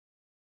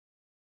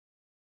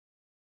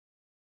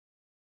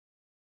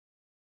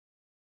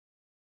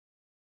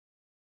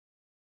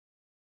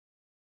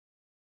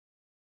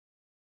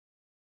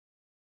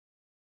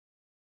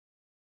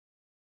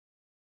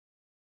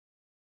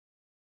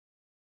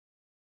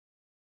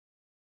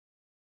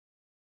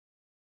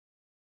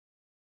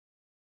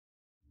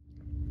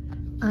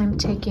I'm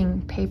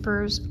taking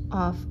papers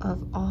off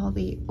of all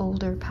the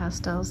older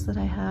pastels that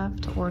I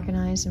have to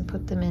organize and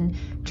put them in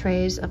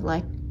trays of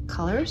like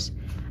colors.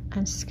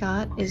 And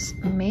Scott is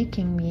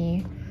making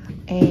me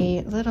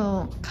a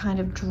little kind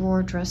of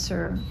drawer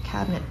dresser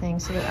cabinet thing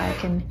so that I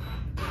can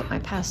put my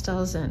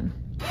pastels in.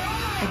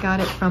 I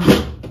got it from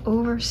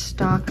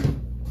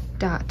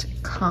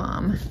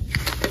overstock.com.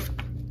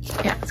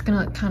 Yeah, it's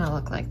gonna kind of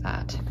look like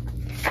that.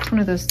 It's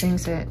one of those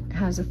things that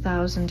has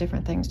 1,000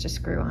 different things to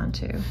screw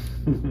onto.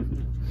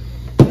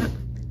 Yeah.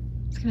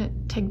 It's gonna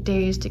take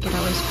days to get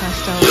all these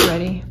pastels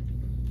ready.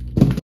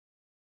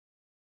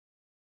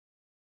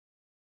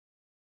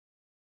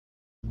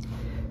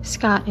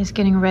 Scott is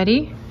getting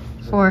ready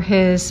for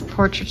his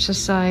Portrait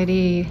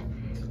Society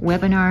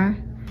webinar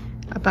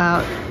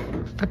about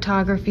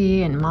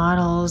photography and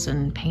models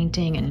and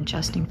painting and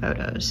adjusting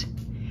photos.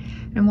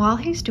 And while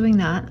he's doing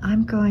that,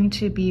 I'm going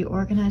to be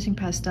organizing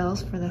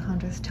pastels for the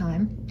 100th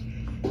time.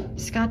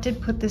 Scott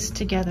did put this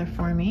together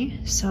for me,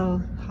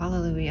 so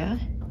hallelujah.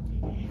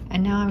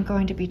 And now I'm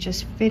going to be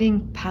just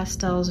fitting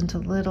pastels into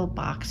little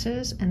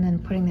boxes and then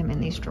putting them in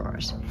these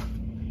drawers.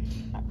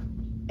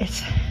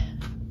 It's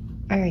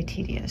very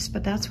tedious,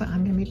 but that's what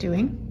I'm going to be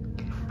doing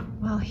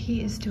while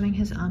he is doing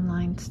his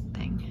online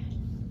thing.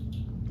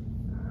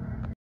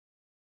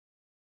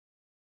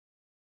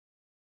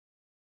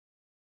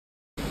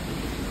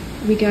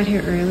 We got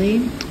here early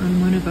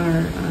on one of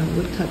our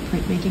woodcut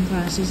printmaking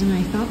classes, and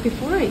I thought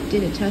before I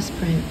did a test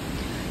print,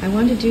 I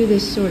wanted to do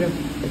this sort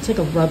of, it's like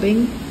a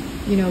rubbing,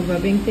 you know,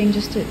 rubbing thing,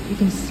 just to, you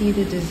can see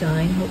the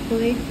design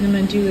hopefully. And I'm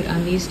going to do it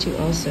on these two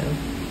also.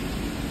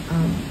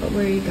 But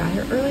we got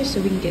here early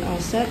so we can get all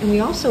set. And we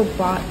also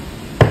brought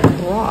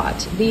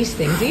these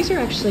things. These are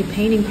actually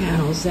painting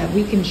panels that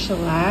we can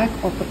shellac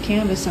or put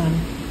canvas on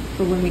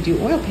for when we do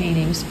oil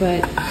paintings,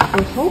 but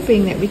we're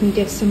hoping that we can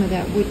get some of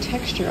that wood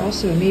texture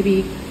also, and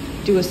maybe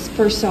do a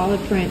first solid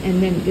print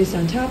and then this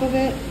on top of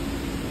it.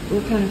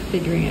 We're kind of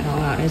figuring it all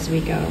out as we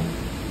go.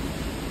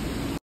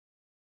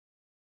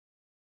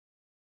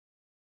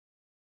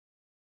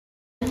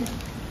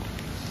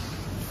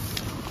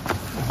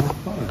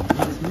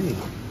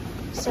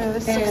 So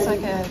this looks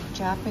like a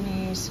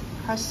Japanese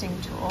pressing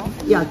tool.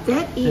 Yeah,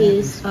 that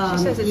is. She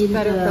says it's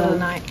better for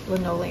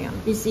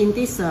linoleum. It's in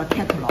this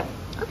catalog.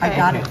 Okay. I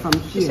got it from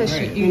here. She says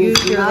you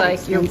use your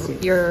like your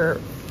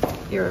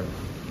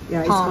yeah,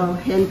 it's palm. called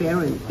hand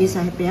bearing. It's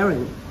a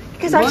bearing.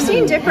 Because I've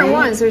seen different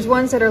ones. There's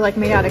ones that are like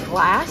made out of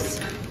glass.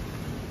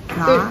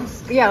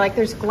 Glass? Yeah, like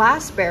there's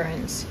glass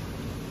barons.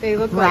 They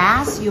look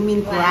glass? like... You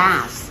mean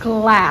glass?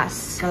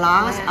 Glass.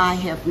 Glass, I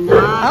have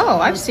not. Oh,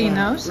 I've seen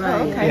those.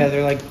 Right. Oh, okay. Yeah,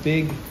 they're like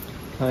big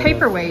kind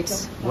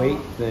paperweights. of weight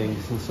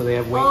things, and so they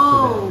have weight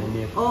to them.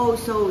 And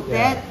So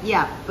that,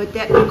 but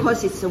that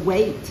because it's a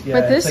weight. yeah,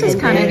 But this is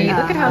kind of neat.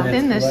 Look at how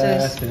thin this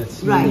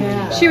is. Right.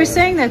 Yeah. She was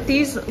saying that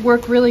these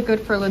work really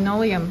good for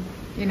linoleum,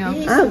 you know.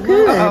 Oh,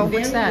 good. Uh-oh,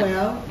 what's that?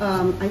 Well,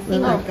 I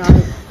think Oh. I got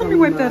it from, Let me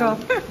wipe that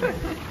off.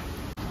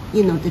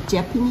 You know, the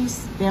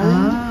Japanese bearing.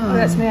 Oh,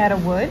 that's made out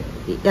of wood?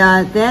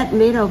 That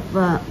made of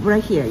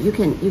right here. You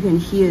can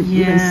hear,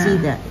 you can see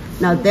that.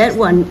 Now that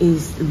one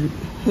is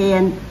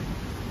hand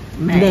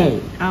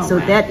made, so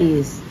that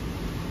is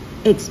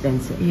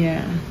expensive.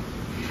 Yeah.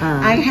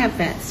 I have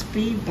that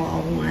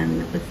speedball one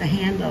with the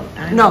handle.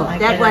 I No, don't like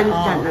that it one, at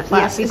all.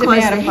 yes, Is it because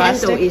made out the of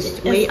handle plastic?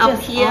 is way It's up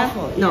just here.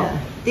 awful, No, yeah.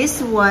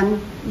 this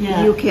one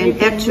Yeah, you can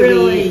actually,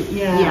 really,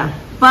 yeah.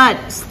 But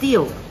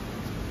still,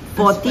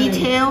 for That's funny.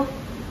 detail,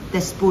 the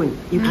spoon.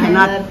 You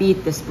cannot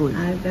beat the spoon.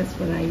 That's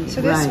what I use.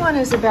 So this Right. one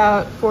is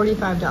about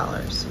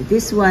 $45.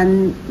 This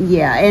one,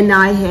 yeah, and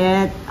I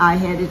had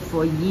it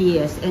for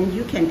years, and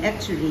you can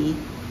actually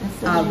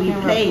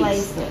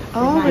replace it.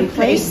 Oh,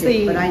 replace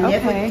the, but I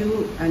never okay.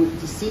 do. And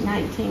you see,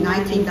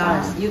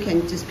 $19. You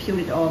can just peel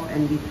it off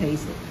and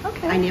replace it.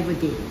 Okay. I never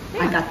did.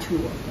 Yeah. I got 2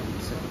 of them,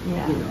 so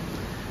Yeah. you know.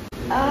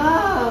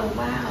 Oh,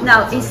 wow.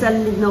 Now it's a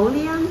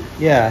linoleum,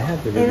 Yeah, I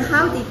have the. and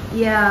how did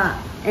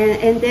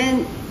and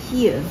then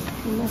here.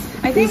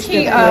 I think This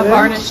he the color?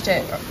 varnished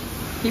it.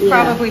 He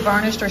Yeah. probably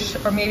varnished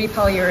or maybe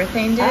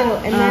polyurethane did.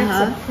 Oh, and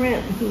that's a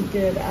print he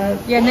did.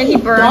 Yeah, and then he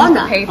burned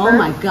Donna. the paper. Oh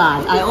my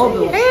God! I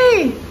almost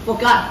Hey!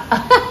 forgot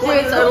what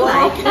it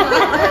looked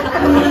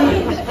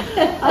like.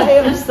 I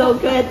am so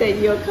glad that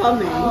you're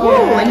coming.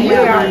 Oh, and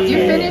you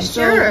finished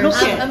yours.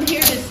 Look at, I'm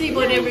here to see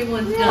what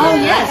everyone's done. Oh,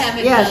 yes, I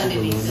haven't yes. done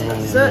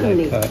anything.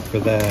 Certainly. Cut for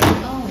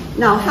that.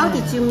 Now, how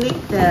did you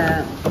make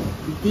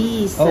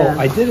these? Oh,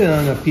 I did it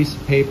on a piece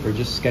of paper,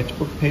 just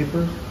sketchbook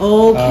paper.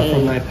 Okay.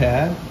 From my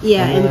pad.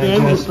 Yeah, and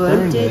then I you just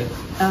burned it.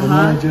 And then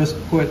I just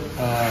put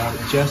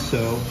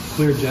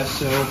clear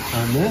gesso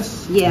on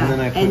this. Yeah,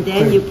 and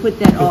then you put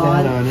that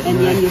on, it, and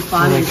then you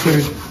varnish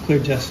it. Clear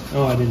gesso.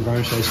 Oh, I didn't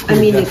varnish. I just I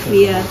mean the gesso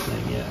clear- the whole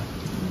thing,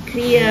 yeah.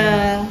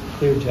 Clear.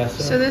 Clear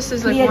gesso. So this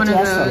is like Clear one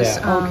gesso. of those.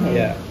 Yeah. Okay.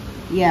 Yeah.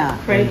 Yeah.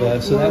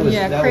 And, so that was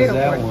Yeah, that cradle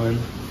was that board. one.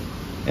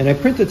 And I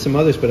printed some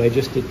others, but I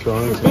just did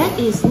drawings. That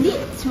is neat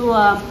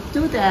to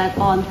do that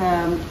on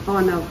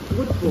a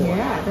wood board.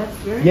 Yeah, that's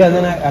very Yeah,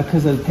 then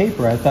because of the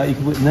paper, I thought you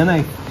could. And then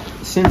I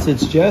since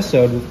it's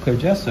gessoed with clear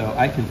gesso,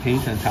 I can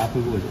paint on top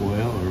of it with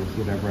oil or with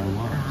whatever I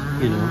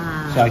want. You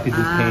know, so I could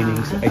do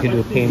paintings. I could do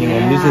a painting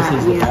and use this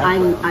as the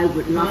background. I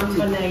would love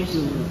to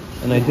do.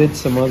 And I did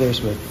some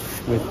others with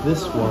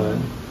this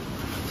one.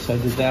 So I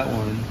did that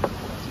one.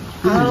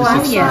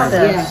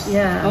 Yes.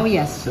 Yeah. Oh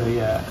yes. So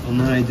yeah, and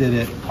then I did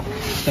it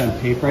just on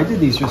paper. I did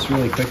these just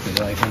really quickly,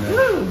 like in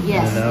a,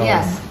 Yes. in an hour.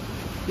 Yes.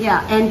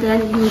 Yeah, and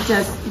then you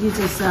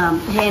just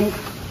hand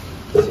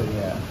So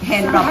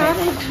yeah. rub How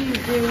it. did you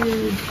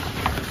do?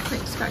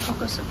 Wait, Scott, I'll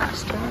go so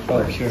faster.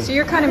 Oh sure. So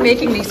you're kind of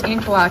making these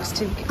ink blocks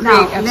to create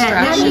Now let me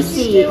abstractions.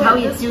 see how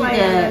you do the What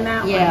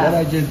yeah.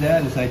 I did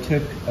that is I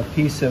took a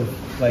piece of,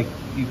 like,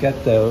 you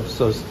get those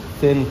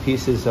thin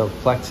pieces of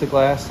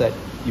plexiglass that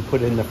you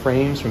put in the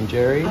frames from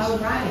Jerry's. Oh,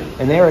 right.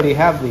 And they already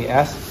have the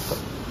S,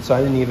 so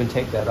I didn't even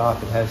take that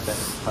off. It has that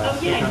Oh,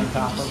 plastic yeah, on you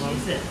top can of just them.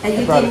 use it. And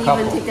you brought a didn't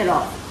even couple. take it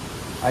off.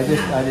 I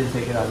didn't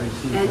take it off. I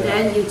just used And that.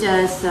 then you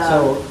just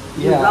So,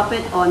 you yeah. rub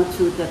it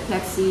onto the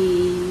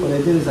plexi. What I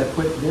did is I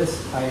put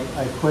this, I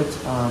put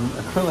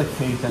acrylic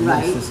paint on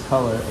Right. this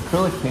color,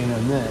 acrylic paint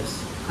on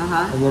this,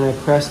 Uh-huh. and then I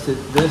pressed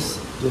this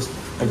just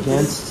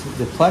against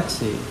the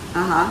plexi,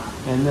 Uh-huh.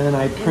 and then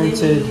I And then you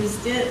printed.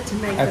 used it to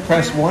make I the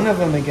pressed print. one of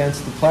them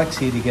against the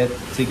plexi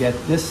to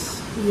get this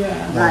Yeah.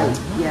 Right.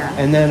 Yeah.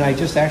 and then I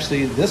just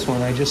actually this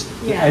one I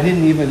Yeah.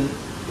 didn't even,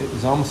 it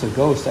was almost a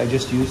ghost. I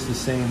just used the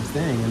same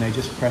thing and I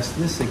just pressed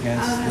this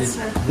against Oh, that's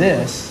so cool.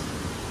 this.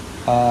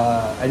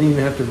 I didn't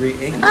even have to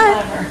re-ink it.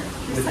 Clever.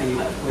 With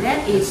the-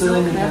 That is so so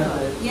then you clever.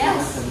 have it-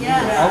 Yes, you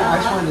yes. have it. I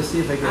just wanted to see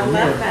if I could I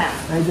admit love it. that.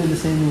 And I did the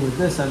same thing with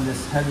this on this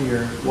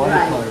heavier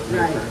watercolor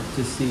paper right.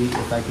 to see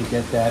if I could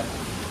get that.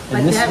 But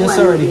And this that this one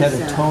already had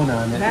is, a tone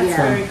on it. That's Yeah.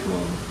 very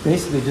cool.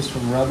 Basically just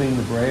from rubbing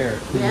the brayer,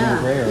 cleaning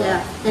the brayer Yeah.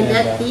 off. And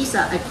that these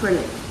are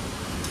acrylic.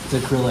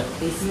 it's acrylic.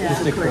 It's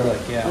Just acrylic,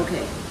 yeah.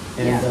 Okay.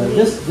 And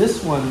Yeah.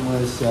 this one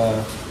was,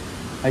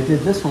 I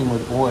did this one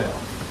with oil.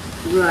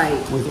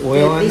 Right. With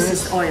oil on This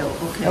this? is oil.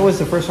 Okay. That was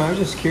the first one. I was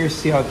just curious to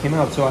see how it came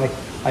out. So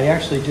I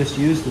actually just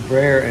used the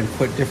brayer and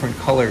put different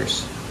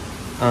colors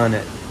on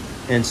it.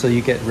 And so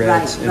you get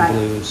reds and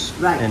blues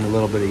and a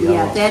little bit of yellow.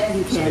 Yeah, that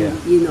you So, can,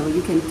 yeah.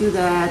 you can do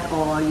that,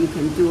 or you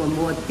can do a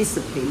more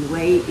disciplined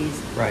way is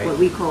Right. what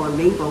we call a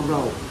rainbow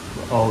roll,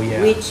 Oh,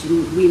 yeah. which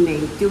we may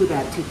do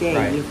that today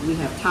Right. if we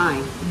have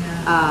time.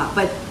 Yeah.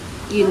 But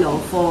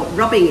for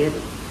rubbing it,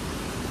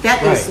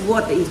 that is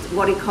Right.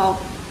 what it called.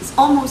 It's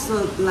almost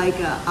like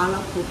a à la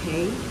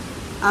poupée.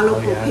 À la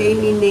Oh, yeah, I poupée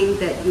know. meaning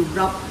that you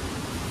rub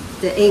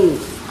the ink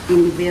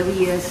in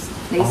various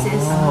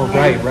places Oh,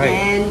 right, right.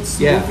 and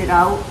smooth Yeah. it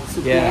out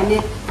to Yeah. blend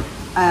it.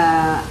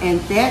 And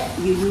that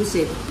you use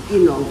it,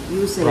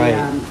 use Right.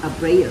 a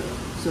brayer.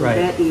 So Right.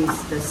 that is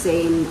the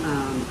same,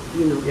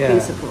 Yeah.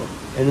 principle.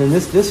 And then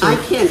this I one,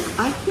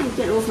 can't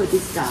get over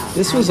this guy.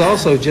 this was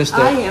also just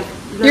I a, have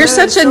You're learned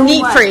such a so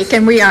neat much. freak,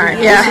 and we aren't.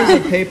 this Yeah. is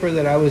a paper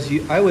that I was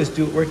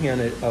working on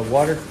a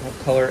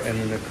watercolor and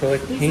an acrylic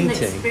He's an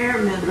painting.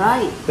 experiment.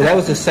 Right. But that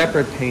was a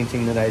separate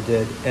painting that I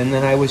did, and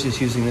then I was just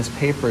using this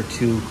paper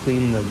to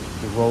clean the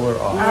roller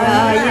off.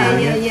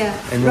 Yeah.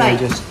 And then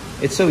Right.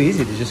 it's so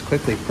easy to just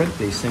quickly print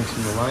these things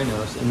from the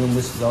linos, and then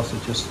this is also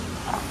just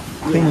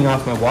cleaning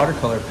off my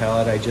watercolor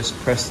palette. I just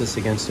press this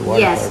against the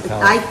watercolor Yes,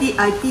 palette.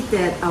 I did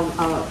that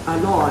a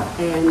lot,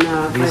 and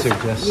These but,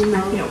 are just-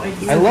 Can't wait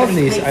to I see love what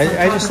these. takes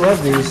I on just top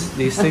love of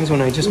these things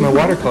when I just my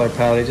watercolor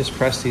palette. I just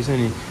press these in,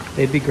 and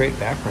they'd be great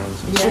backgrounds.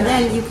 And and stuff.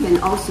 then you can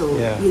also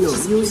Yeah.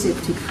 use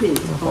it to print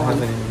I on have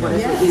any here. whatever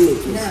Yes,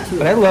 images yeah. too.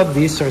 But I love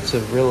these sorts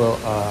of real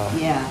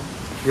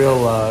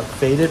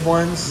faded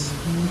ones.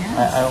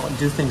 I don't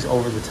do things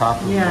over the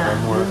top of them. Yeah.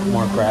 They're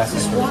more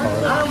graphic or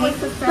color.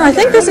 No, I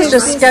think this is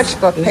just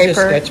sketchbook This is just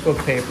paper.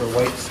 sketchbook paper,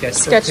 white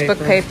Sketchbook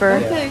paper.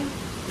 Yeah. Okay.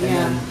 And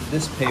then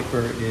this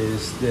paper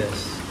is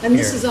this. And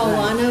this here. is all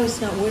lino,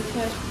 it's not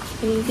woodcut?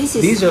 This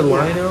is, These are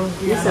yeah, lino.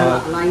 These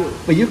are lino.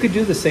 But you could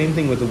do the same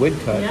thing with the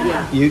woodcut.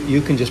 Yeah. You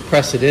can just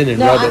press it in and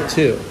No, rub I- it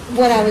too.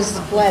 What I was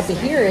glad to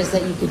hear is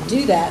that you could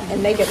do that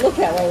and make it look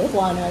that way with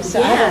lino,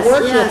 so I haven't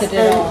worked with it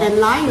at all. And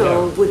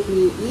lino Yeah. would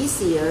be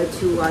easier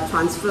to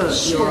transfer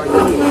Sure.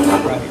 your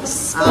image. Right.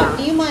 Scott,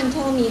 do you mind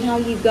telling me how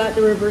you got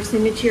the reverse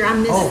image here? I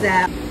missed Oh.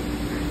 that.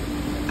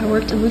 I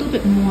worked a little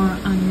bit more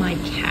on my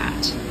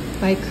cat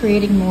by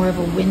creating more of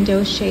a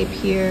window shape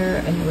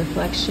here and a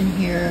reflection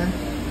here,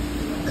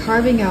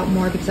 carving out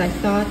more because I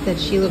thought that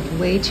she looked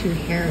way too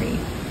hairy.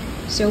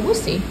 So we'll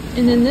see.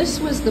 And then this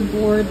was the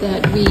board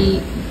that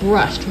we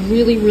brushed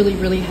really, really,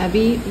 really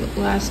heavy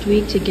last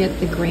week to get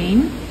the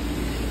grain.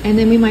 And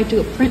then we might do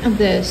a print of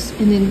this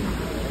and then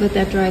let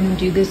that dry and then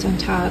do this on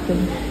top.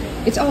 And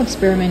it's all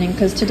experimenting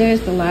because today is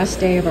the last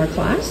day of our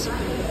class.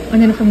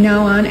 And then from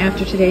now on,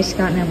 after today,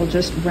 Scott and I will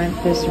just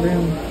rent this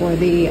room for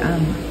the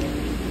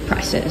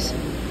presses.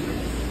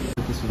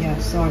 Yeah,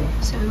 sorry.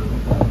 So,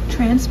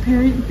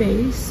 transparent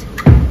base.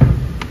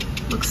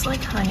 Looks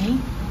like honey.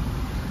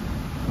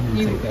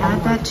 You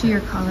add that to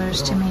your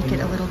colors to make it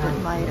a little bit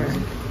lighter.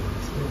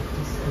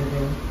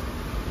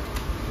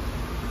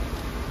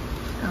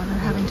 Oh, they're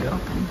having to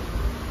open.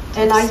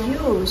 And I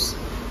use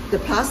the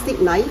plastic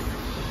knife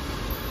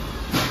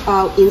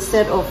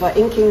instead of an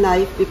inking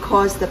knife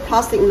because the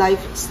plastic knife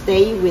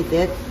stay with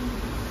it.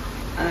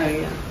 Oh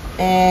yeah.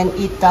 And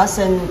it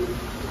doesn't,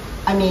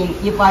 I mean,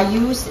 if I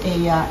use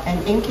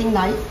an inking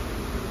knife,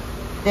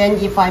 then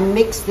if I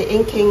mix the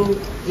inking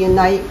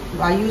knife,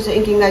 I use the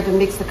inking knife to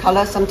mix the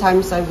color,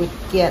 sometimes I would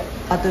get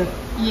other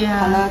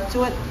color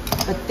to it.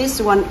 But this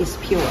one is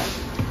pure,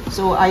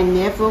 so I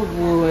never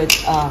would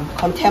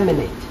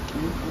contaminate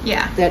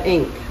that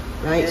ink,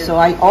 right? So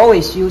I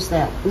always use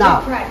that.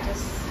 Now,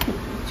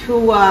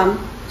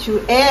 to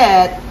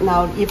add,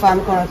 now if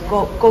I'm gonna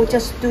go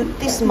just do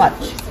this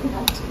much.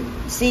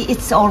 See,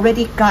 it's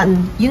already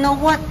gotten. You know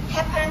what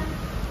happened?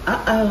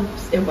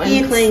 It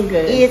wasn't clean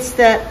good. It's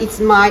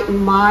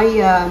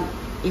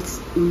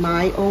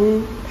my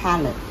own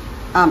palette,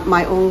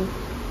 my own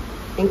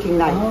inking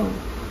knife. Oh.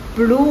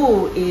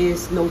 Blue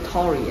is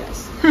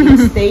notorious.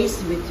 It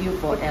stays with you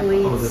forever.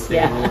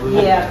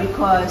 Yeah,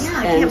 because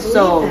I and can't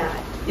so believe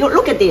that. you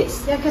look at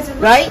this. Yeah, because it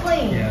was Right?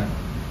 clean. Yeah.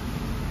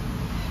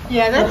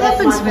 Yeah, that But that's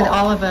happens my with fault.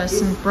 all of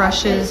us and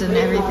brushes and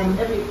everything.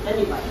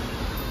 Anybody.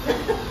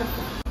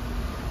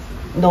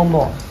 No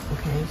more.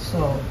 Okay,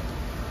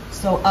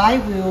 so I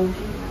will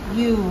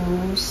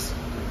use.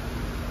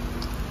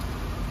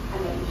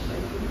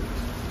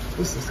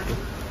 This is good,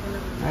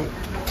 right?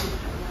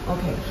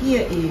 Okay,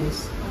 here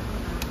is.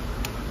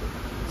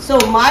 So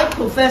my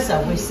professor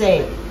will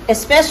say,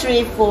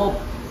 especially for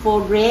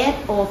red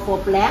or for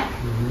black,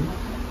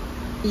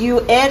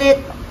 you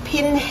edit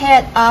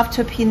pinhead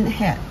after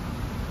pinhead.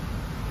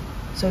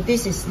 So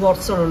this is sort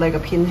of like a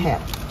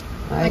pinhead,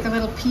 right? Like a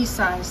little pea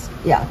size.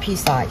 Yeah, pea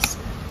size.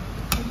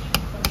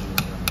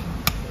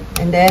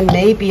 And then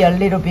maybe a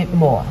little bit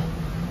more.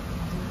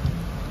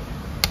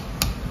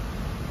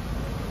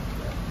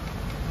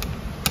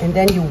 And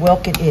then you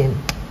work it in.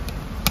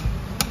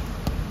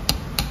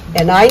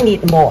 And I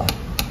need more,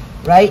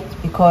 right?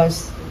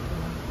 Because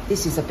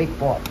this is a big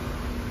board.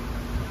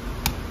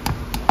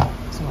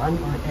 So I'm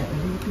going to add a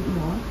little bit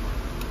more.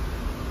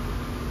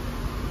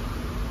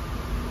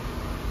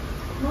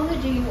 Mona,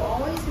 do you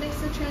always mix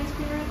the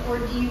transparent, or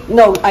do you?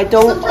 No, I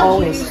don't Sometimes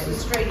always. you use the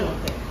straight on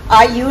there.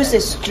 I use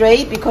it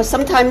straight because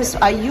sometimes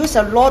I use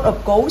a lot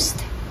of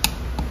ghost.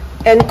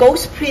 And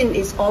ghost print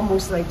is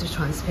almost like the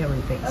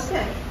transparent base.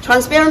 Okay.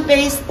 Transparent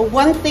base,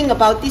 one thing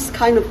about this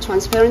kind of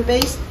transparent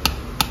base,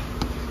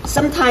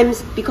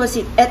 sometimes because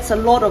it adds a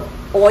lot of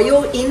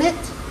oil in it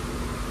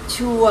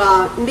to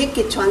make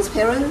it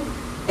transparent,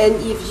 and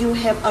if you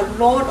have a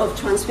lot of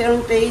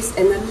transparent base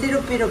and a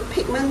little bit of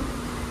pigment,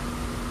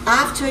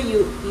 after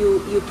you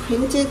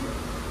print it,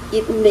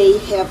 it may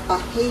have a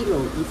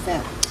halo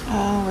effect.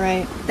 Oh,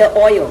 right. The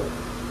oil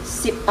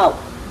seep out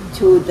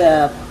to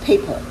the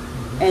paper,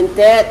 and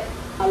that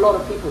a lot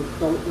of people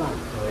don't like.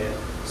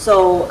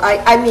 So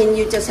I mean,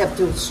 you just have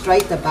to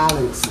strike the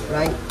balance,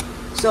 right?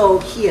 So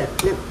here,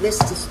 let's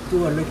just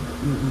do a little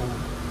bit more.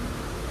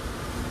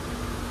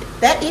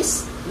 That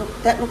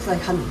looks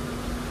like honey.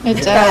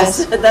 It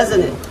does.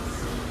 Doesn't it?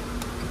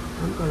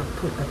 I'm gonna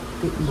put a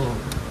bit more.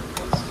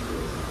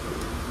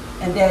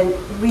 And then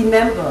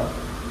remember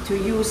to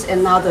use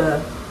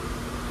another,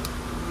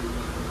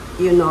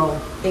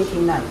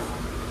 inking knife.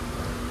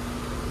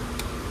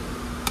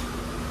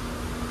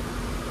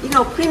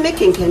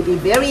 Printmaking can be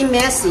very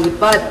messy,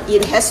 but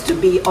it has to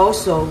be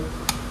also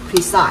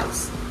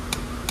precise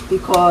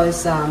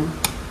because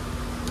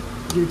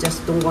you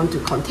just don't want to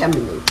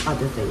contaminate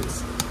other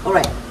things. All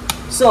right,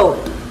 so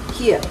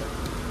here.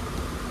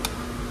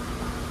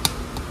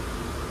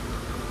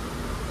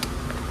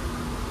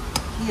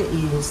 Here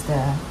is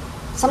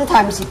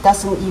sometimes it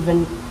doesn't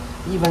even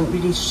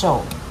really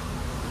show.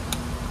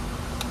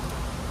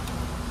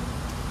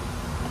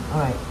 All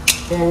right,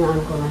 then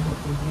I'm gonna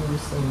have to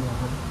use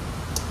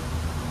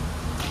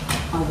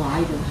a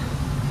wider.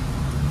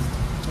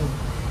 Okay.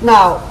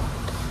 Now,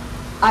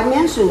 I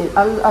mentioned it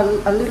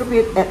a little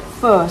bit at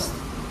first.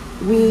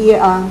 We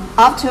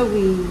after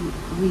we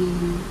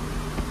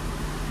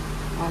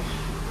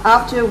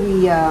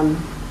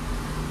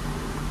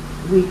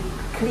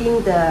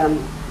clean the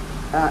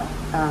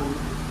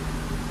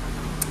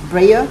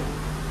brayer,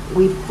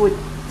 we put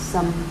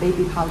some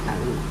baby powder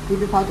in.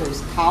 Baby powder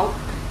is talc.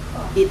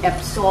 It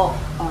absorbs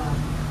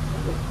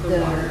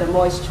the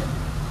moisture.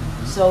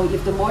 So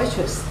if the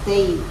moisture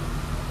stay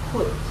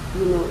put,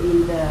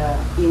 in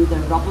the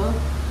rubber,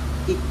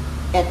 it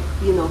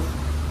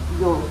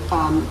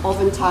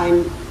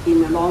oftentimes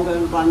in the longer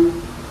run,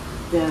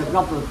 the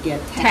rubber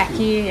get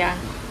tacky. Yeah.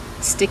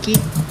 Sticky.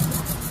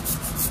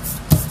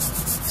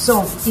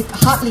 So you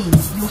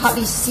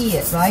hardly see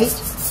it, right?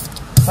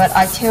 But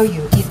I tell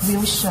you, it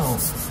will show.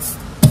 So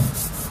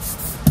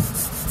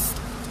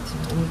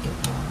let me get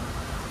more.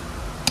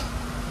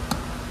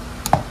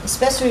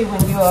 Especially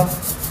when you are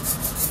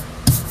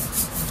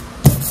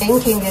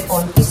inking it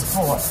on this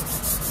board.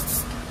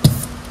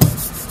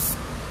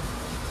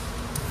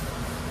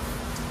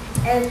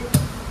 And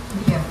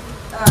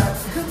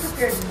who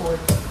prepared the board?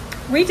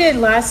 We did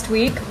last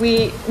week.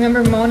 We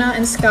remember Mona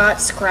and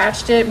Scott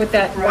scratched it with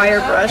that wire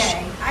brush.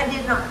 Okay. I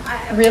did not.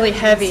 Really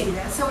heavy. See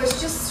that. So it's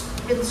just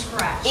been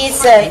scratched.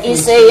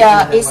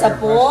 It's a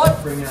board.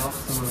 Bring out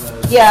some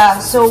of the. Yeah,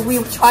 so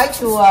we try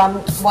to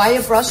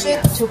wire brush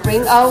it to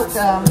bring out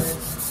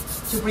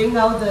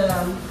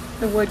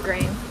The wood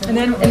grain. And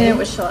then it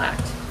was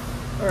shellacked.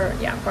 Or,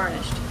 yeah,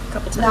 varnished a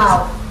couple times.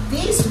 Now,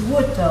 this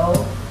wood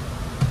though,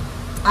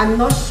 I'm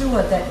not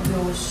sure that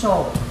will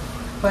show,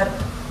 but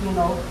you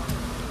know,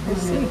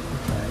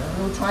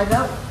 we'll try it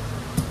out.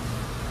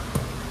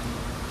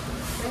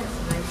 That's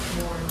a nice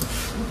warm.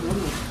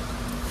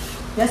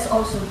 That's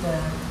also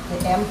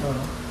the amber.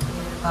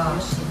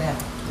 That.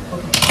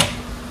 Okay,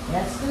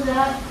 let's do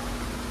that.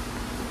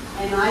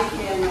 And I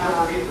can.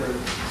 Paper.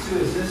 Sue,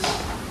 is this?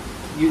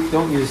 You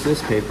don't use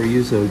this paper.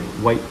 Use a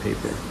white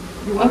paper.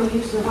 You want to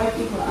use the white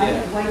paper? I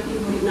have white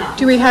paper now.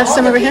 Do we have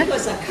some over here? All the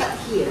papers are cut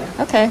here.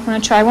 Okay,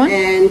 want to try one?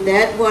 And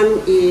that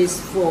one is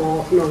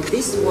for, no,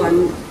 this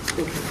one,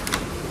 okay.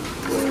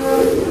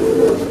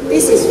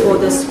 This is for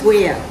the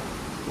square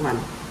one.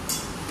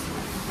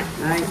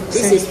 Right?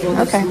 This is for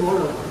the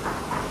smaller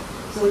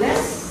one. So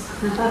let's,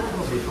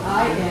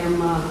 I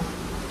am,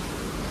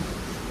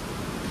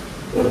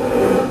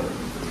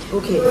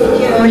 okay.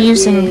 We're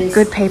using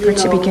good paper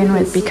to begin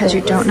with because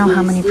you don't know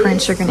how many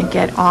prints you're going to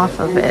get off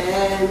of it.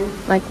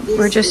 Like,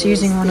 we're just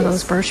using one of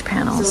those birch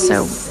panels,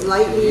 so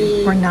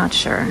we're not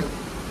sure.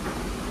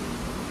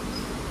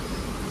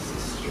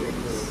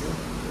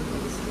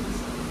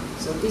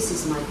 So this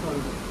is my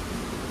point.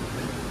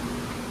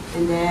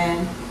 And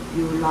then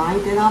you line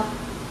it up.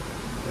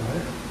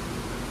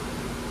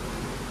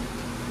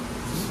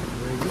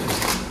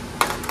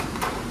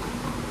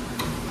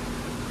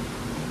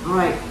 All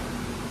right.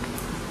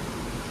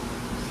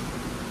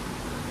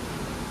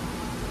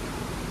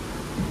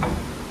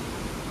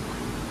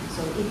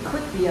 So it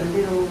could be a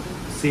little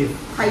See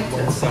if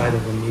tighter, one side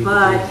of them needs.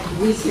 but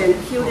we can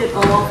peel it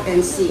off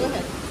and see.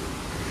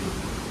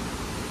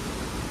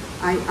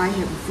 I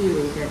have a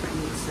feeling that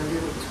it's a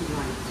little too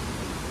light.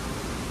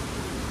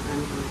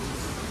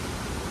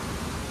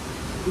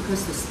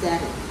 Because the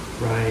static.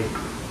 Right.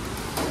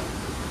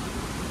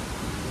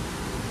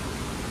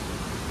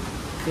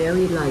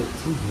 Very light.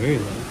 Very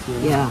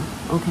light. Yeah,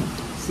 okay.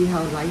 See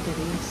how light it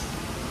is?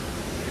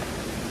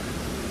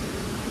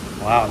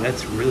 Wow,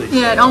 that's really.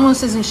 Yeah, it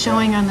almost isn't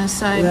showing on this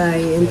side. Right,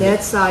 and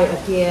that side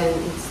again,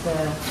 it's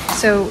the...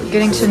 So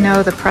getting to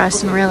know the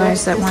press and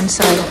realize that one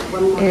side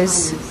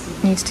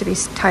needs to be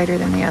tighter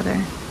than the other.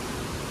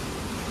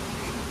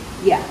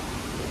 Yeah,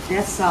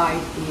 that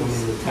side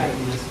is tight.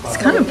 It's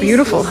kind of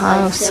beautiful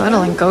how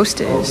subtle and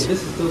ghost it Oh, is.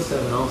 this is still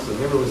 7 also.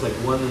 Remember, it was like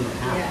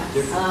 1.5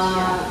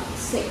 difference.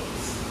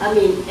 6. I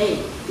mean 8.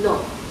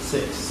 No.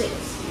 6. 6.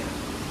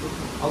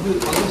 Yeah. I'll do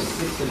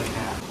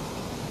 6.5.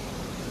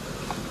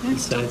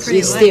 It's still It's pretty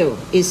It's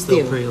light.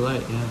 still. pretty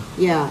light, yeah.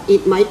 Yeah,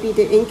 it might be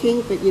the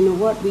inking, but you know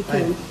what? We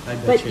can. I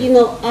bet but you. you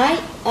know,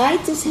 I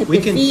just have We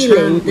the can feeling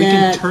turn. We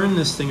can that turn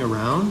this thing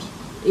around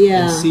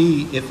yeah. and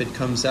see if it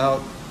comes out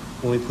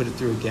when we put it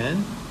through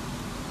again.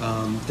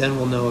 Then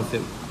we'll know if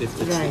it's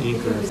the Right.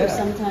 ink or. So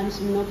sometimes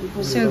you know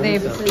because So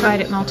they've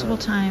tried it multiple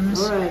times,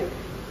 All right.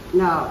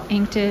 Now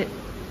inked it,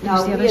 Now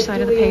used the we other are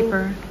side of the doing-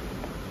 paper.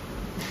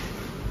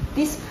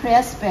 this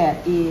press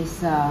bed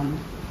is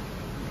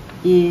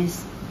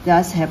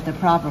does have the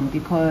problem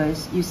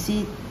because you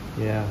see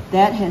Yeah.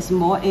 that has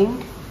more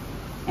ink.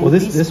 And Well,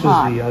 this was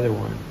part. the other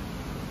one.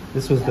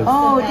 This was the.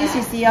 Oh, this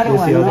is the other this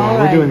one. is the other All one.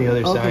 right. We're doing the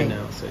other Okay. side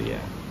now, so yeah.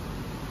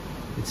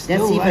 It's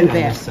still That's light even on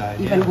bad. this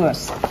side. Even yeah.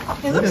 worse.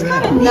 It looks at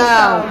kind that. of neat.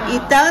 No,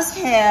 it does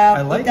have.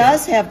 I like it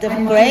does it. have the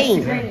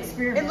grain.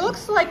 It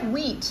looks like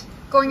wheat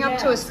going up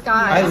to a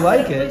sky. I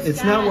like it.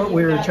 It's not what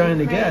we were trying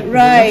to get. but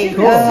Right. it's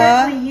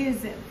cool.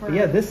 Use it for. But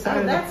yeah, this side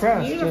of the that's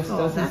press just beautiful.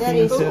 doesn't That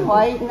seem is to.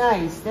 quite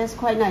nice. That's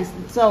quite nice.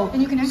 So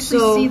And you can actually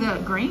so- see the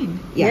grain.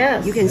 Yeah,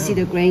 Yes. you can see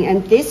the grain.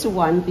 And this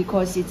one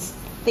because it's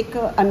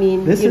thicker. I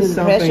mean, This you know, is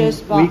the pressure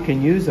something we spot.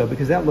 can use though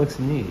because that looks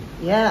neat.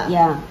 Yeah.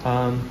 Yeah.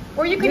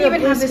 Or you can Do a even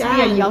blue have this be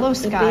sky. a yellow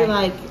It'd be sky.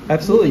 like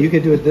Absolutely, you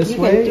could do it this You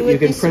can way. do You it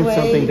can this print way,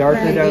 something darker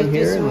you can down do it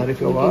here this and way, let it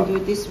go you up. can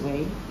do it this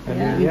way. I You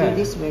mean, can do yeah. it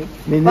this way.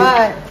 I mean,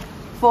 but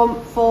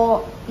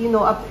for you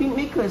know a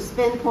printmaker's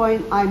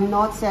standpoint, I'm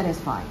not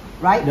satisfied,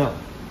 right? No,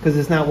 because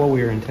it's not what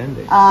we were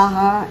intending.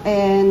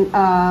 And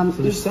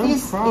So there's is some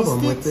this- problem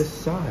is with this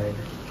side.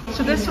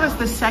 So this was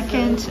the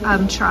second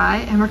try,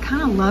 and we're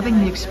kind of loving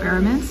the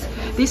experiments.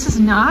 This is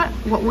not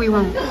what we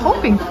were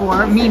hoping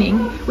for,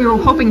 meaning we were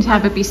hoping to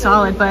have it be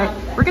solid, but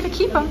we're going to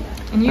keep them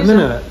and I'm use them.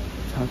 gonna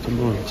talk to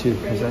Mona too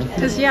because I.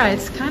 Because yeah,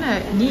 it's kind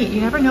of neat. You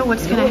never know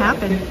what's going to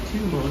happen.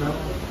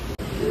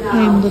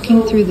 I'm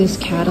looking through this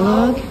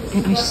catalog,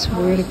 and I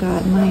swear to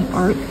God, my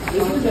art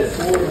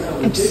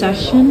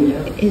obsession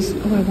is,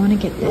 oh, I want to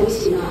get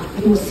this.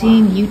 I've been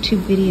seeing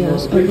YouTube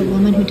videos of the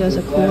woman who does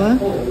a kua.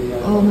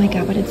 Oh my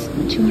God, but it's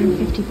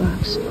 250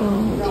 bucks.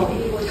 Oh,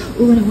 okay.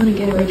 Oh, and I want to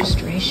get a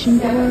registration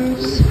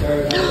boards.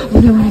 Oh,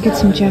 and I want to get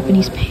some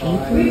Japanese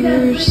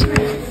papers.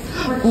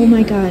 Oh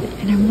my God,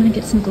 and I want to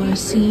get some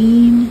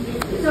glassine.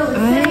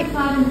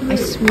 I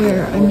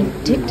swear, I'm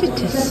addicted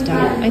to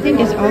stuff. I think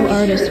as all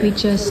artists,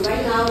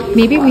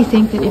 maybe we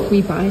think that if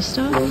we buy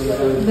stuff,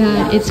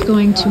 that it's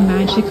going to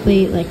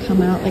magically like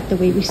come out like the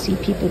way we see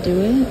people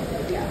do it.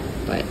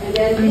 But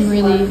I'm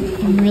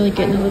really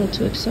getting a little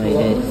too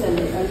excited.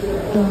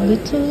 A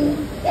little too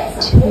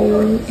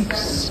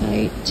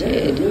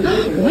excited.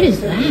 What is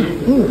that?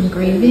 Ooh,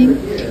 engraving.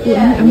 Ooh,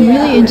 I'm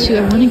really into,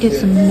 I want to get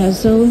some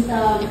mezzo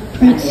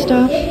print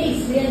stuff.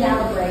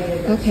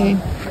 Okay,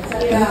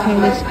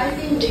 that's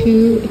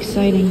too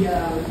exciting.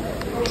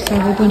 So a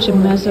whole bunch of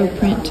mezzo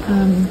print.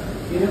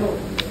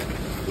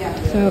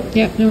 So,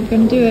 yeah, no, I'm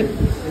going to do it.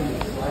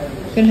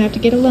 Gonna have to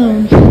get a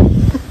loan.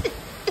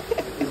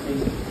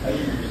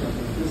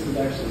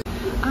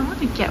 I want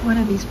to get one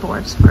of these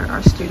boards for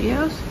our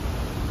studios.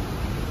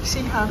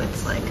 See how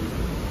it's like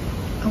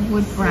a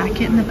wood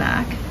bracket in the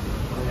back,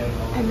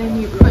 and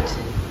then you put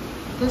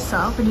this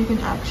up and you can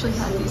actually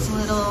have these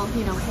little,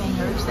 you know,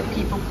 hangers that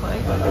people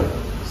put.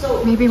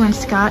 Maybe when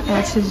Scott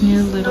adds his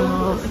new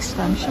little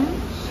extension,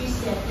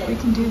 we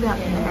can do that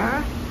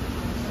there.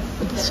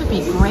 But this would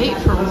be great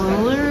for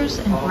rollers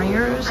and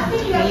brayers and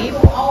tape.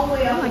 Oh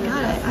my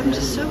god, I'm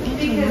just so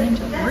into wanting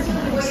to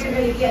organize.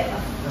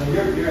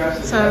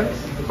 So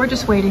we're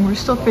just waiting. We're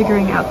still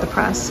figuring out the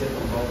press.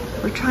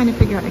 We're trying to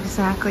figure out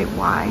exactly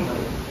why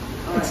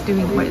it's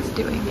doing what it's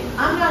doing.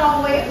 I'm not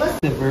all the way.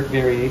 The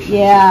variation.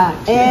 Yeah,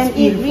 and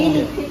it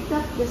really picked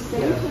up the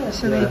center.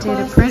 So they did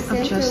a print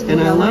of just the And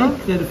I yellow,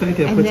 like the fact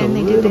that it and puts a then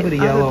they little did bit the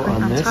of yellow other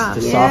print on this top.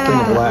 to soften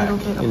the A black,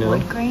 little bit of you know.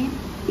 wood grain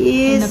in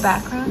Is the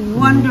background.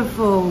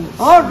 wonderful.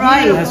 All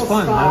right. That's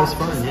fun. That was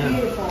fun,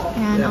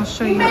 yeah. And I'll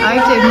show you. I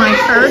did my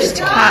first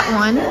cat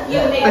one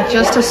with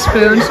just a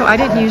spoon, so I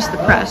didn't use the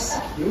press.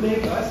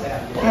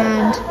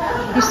 And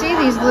you see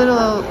these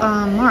little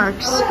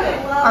marks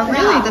are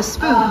really the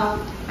spoon,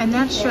 and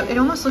it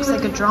almost looks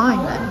like a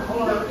drawing then.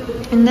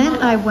 And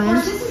then I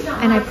went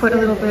and I put a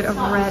little bit of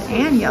red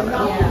and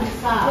yellow,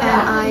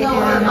 and I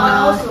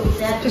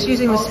am just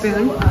using the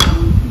spoon,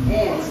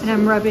 and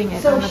I'm rubbing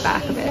it on the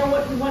back of it.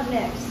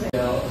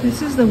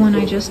 This is the one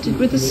I just did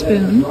with a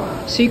spoon,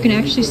 so you can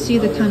actually see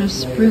the kind of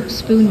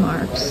spoon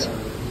marks.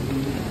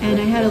 And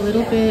I had a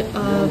little bit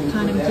of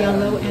kind of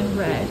yellow and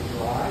red.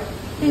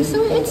 And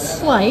so it's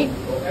slight.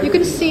 You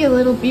can see a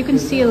little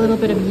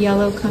bit of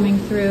yellow coming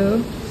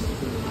through.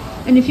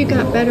 And if you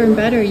got better and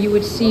better, you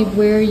would see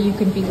where you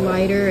can be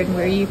lighter and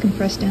where you can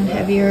press down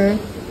heavier.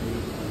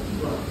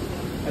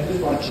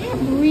 I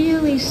can't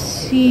really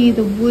see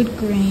the wood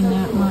grain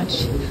that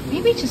much.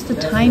 Maybe just the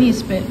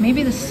tiniest bit,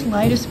 maybe the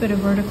slightest bit of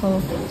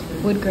vertical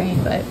wood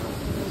grain, but...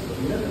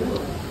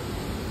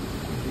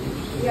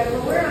 Yeah,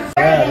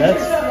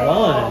 that's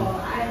fun.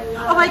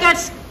 Oh my god,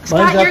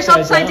 Scott, yours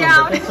upside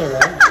down. That's all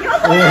right.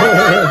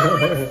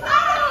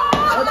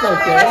 That's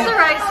okay. That's all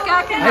right,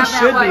 Scott can I have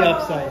should that be one.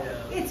 upside down.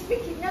 It's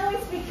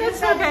because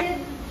That's I okay.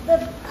 did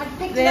I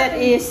picked it up That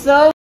and is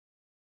so.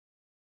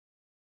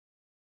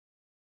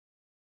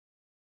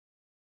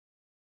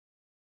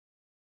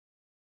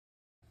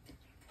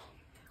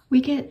 We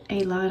get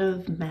a lot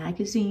of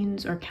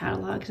magazines or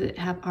catalogs that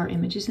have our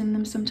images in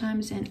them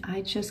sometimes, and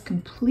I just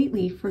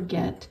completely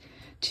forget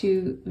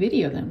to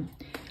video them.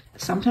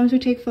 Sometimes we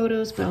take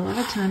photos, but a lot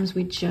of times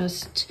we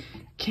just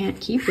can't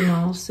keep them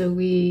all, so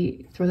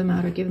we throw them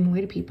out or give them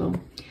away to people.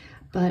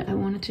 But I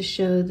wanted to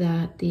show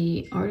that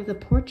the Art of the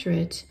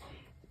Portrait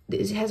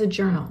has a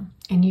journal,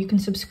 and you can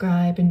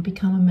subscribe and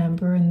become a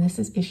member, and this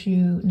is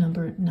issue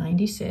number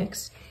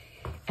 96.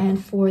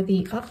 And for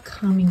the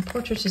upcoming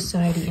Portrait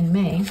Society in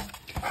May,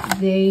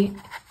 they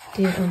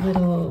did a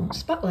little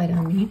spotlight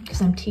on me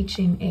because I'm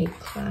teaching a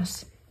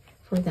class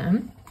for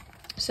them.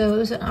 So it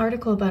was an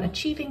article about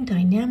achieving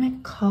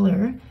dynamic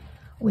color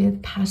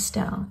with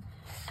pastel.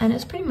 And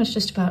it's pretty much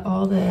just about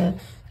all the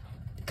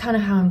kind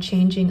of how I'm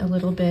changing a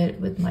little bit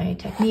with my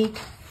technique.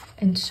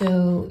 And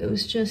so it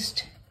was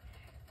just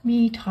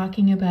me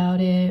talking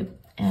about it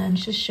and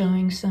just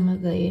showing some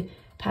of the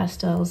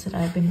pastels that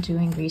I've been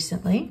doing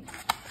recently.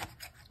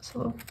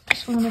 So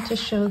just wanted to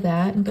show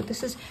that. But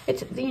this is,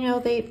 it's, you know,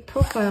 they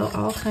profile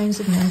all kinds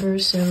of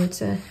members, so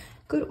it's a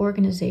good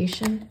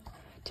organization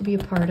to be a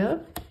part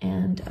of.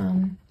 And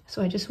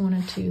so I just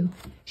wanted to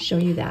show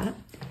you that.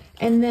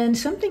 And then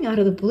something out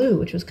of the blue,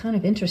 which was kind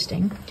of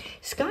interesting.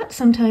 Scott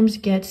sometimes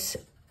gets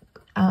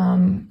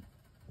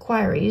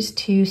queries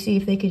to see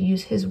if they could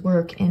use his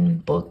work in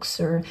books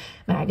or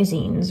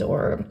magazines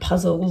or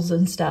puzzles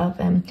and stuff.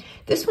 And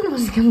this one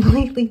was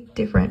completely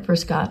different for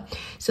Scott.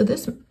 So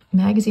this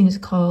magazine is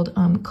called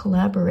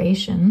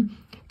Collaboration,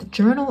 the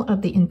Journal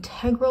of the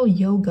Integral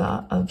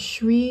Yoga of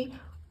Sri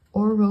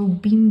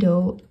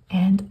Aurobindo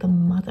and the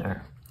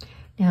Mother.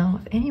 Now,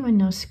 if anyone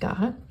knows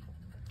Scott,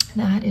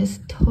 that is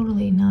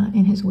totally not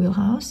in his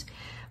wheelhouse,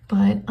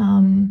 but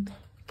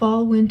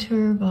Fall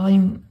Winter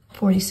Volume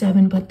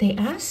 47, but they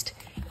asked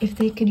if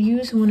they could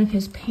use one of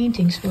his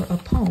paintings for a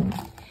poem.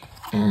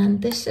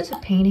 And this is a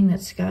painting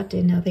that Scott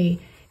did. Now,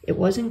 it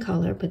was in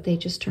color, but they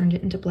just turned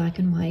it into black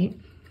and white.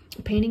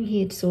 A painting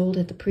he had sold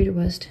at the Prix de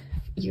West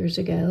years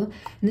ago.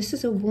 And this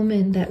is a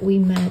woman that we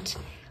met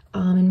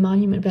in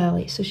Monument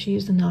Valley. So she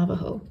used the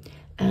Navajo.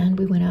 And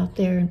we went out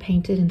there and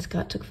painted, and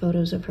Scott took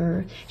photos of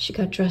her. She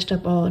got dressed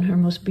up all in her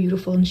most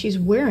beautiful, and she's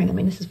wearing, I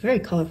mean, this is very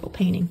colorful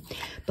painting,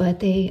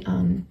 but they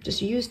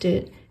just used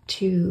it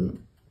to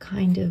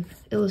kind of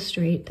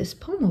illustrate this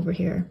poem over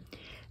here.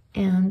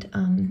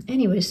 And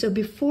anyway, so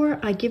before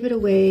I give it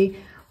away,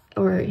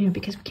 or, you know,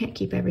 because we can't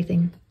keep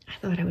everything, I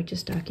thought I would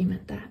just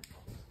document that.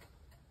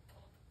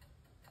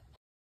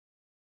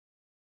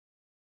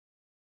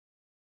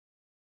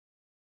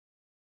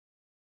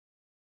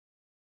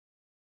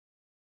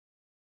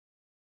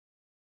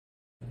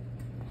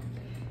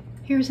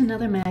 Here's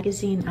another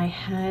magazine I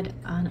had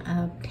on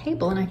a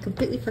table and I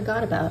completely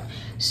forgot about.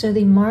 So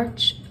the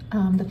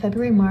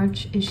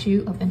February-March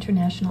issue of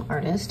International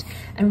Artist.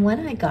 And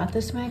when I got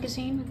this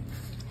magazine,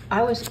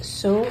 I was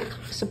so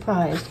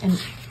surprised and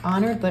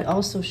honored, but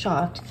also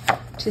shocked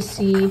to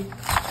see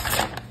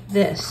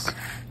this.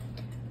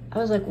 I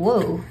was like,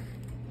 whoa.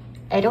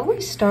 It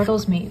always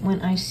startles me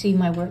when I see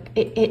my work.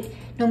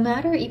 No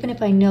matter even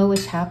if I know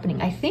it's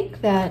happening. I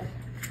think that,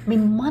 I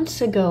mean, months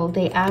ago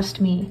they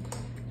asked me,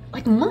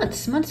 like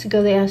months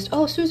ago, they asked,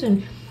 oh,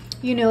 Susan,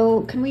 you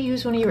know, can we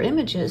use one of your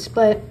images?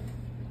 But,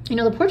 you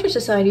know, the Portrait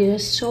Society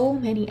has so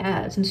many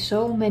ads and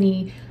so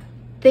many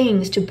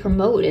things to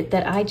promote it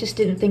that I just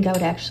didn't think I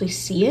would actually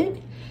see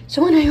it.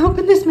 So when I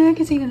opened this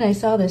magazine and I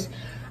saw this,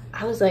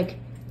 I was like,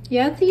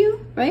 yeah, Theo,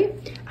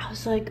 right? I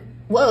was like,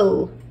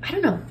 whoa, I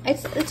don't know.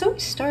 It's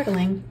always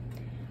startling.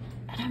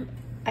 And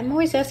I'm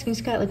always asking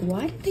Scott, like,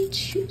 why did they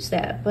choose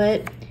that?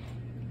 But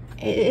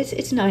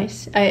it's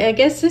nice. I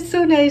guess it's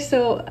so nice.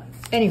 So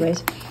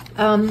anyways,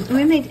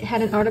 when they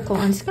had an article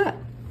on Scott.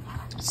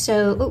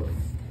 So, oh,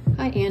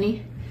 hi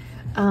Annie.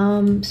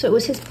 So it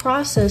was his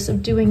process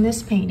of doing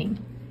this painting,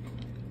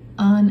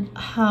 on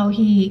how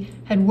he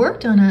had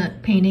worked on a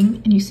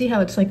painting, and you see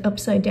how it's like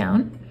upside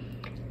down,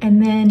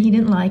 and then he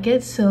didn't like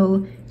it,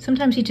 so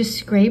sometimes he just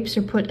scrapes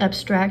or put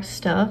abstract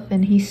stuff,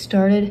 and he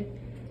started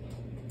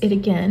it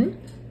again.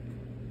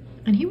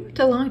 And he worked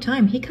a long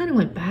time. He kind of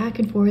went back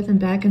and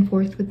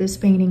forth with this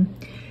painting,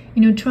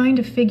 you know, trying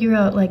to figure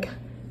out like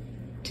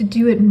to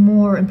do it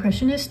more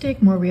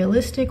impressionistic, more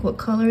realistic, what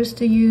colors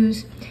to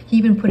use. He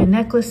even put a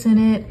necklace in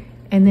it,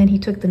 and then he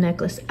took the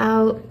necklace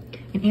out.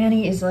 And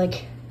Annie is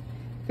like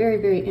very,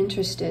 very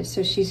interested,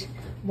 so she's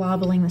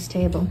wobbling this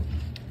table.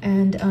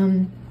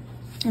 And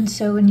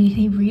so when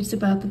he reads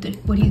about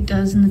what he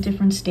does in the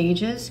different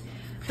stages,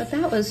 but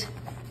that was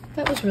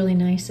really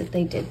nice that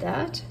they did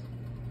that.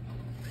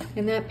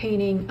 And that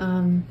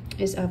painting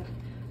is up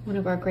one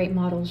of our great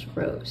models,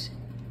 Rose.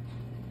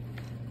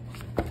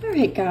 All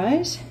right,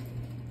 guys.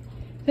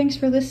 Thanks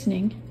for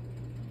listening.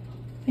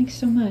 Thanks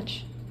so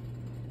much.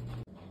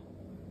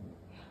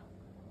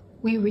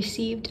 We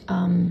received,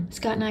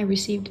 Scott and I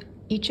received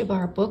each of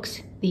our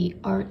books, The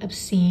Art of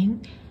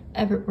Seeing,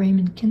 Everett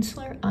Raymond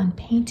Kinsler on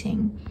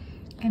Painting.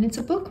 And it's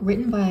a book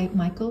written by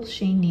Michael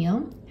Shane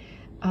Neal,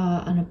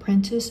 an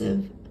apprentice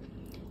of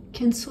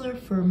Kinsler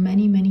for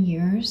many, many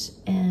years.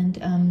 And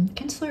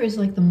Kinsler is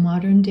like the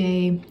modern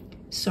day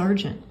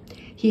Sargent.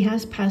 He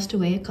has passed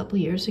away a couple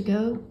years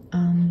ago,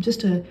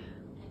 just a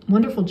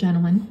wonderful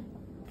gentleman.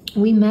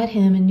 We met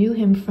him and knew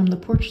him from the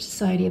Portrait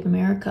Society of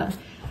America.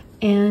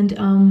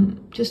 And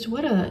just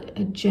what a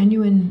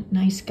genuine,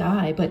 nice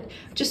guy. But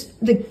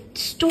just the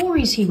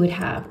stories he would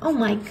have, oh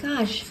my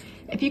gosh.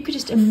 If you could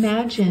just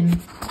imagine,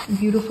 a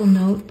beautiful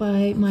note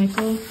by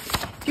Michael.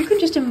 If you could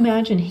just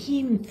imagine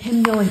him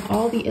knowing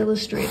all the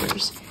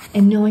illustrators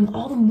and knowing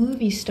all the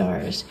movie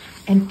stars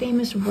and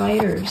famous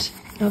writers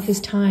of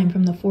his time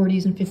from the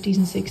 40s and 50s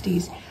and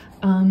 60s.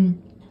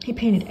 He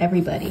painted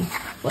everybody.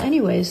 Well,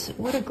 anyways,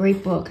 what a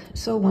great book.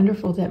 So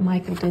wonderful that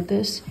Michael did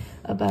this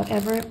about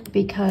Everett,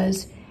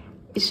 because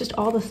it's just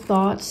all the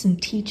thoughts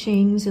and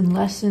teachings and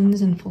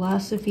lessons and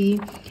philosophy.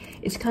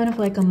 It's kind of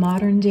like a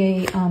modern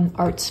day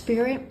art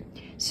spirit.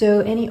 So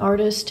any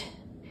artist,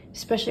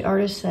 especially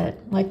artists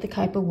that like the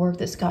type of work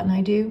that Scott and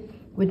I do,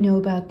 would know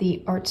about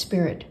The Art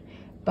Spirit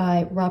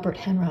by Robert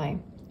Henry.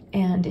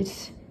 And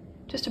it's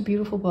just a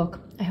beautiful book.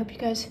 I hope you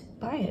guys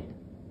buy it.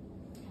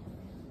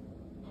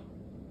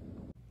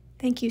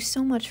 Thank you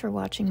so much for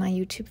watching my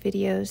YouTube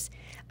videos.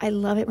 I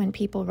love it when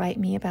people write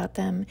me about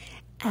them,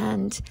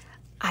 and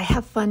I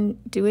have fun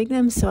doing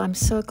them, so I'm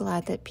so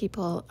glad that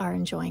people are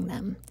enjoying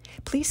them.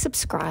 Please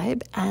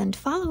subscribe and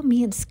follow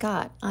me and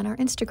Scott on our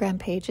Instagram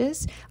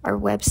pages, our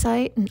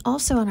website, and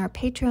also on our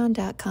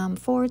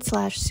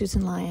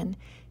patreon.com/Susan Lyon.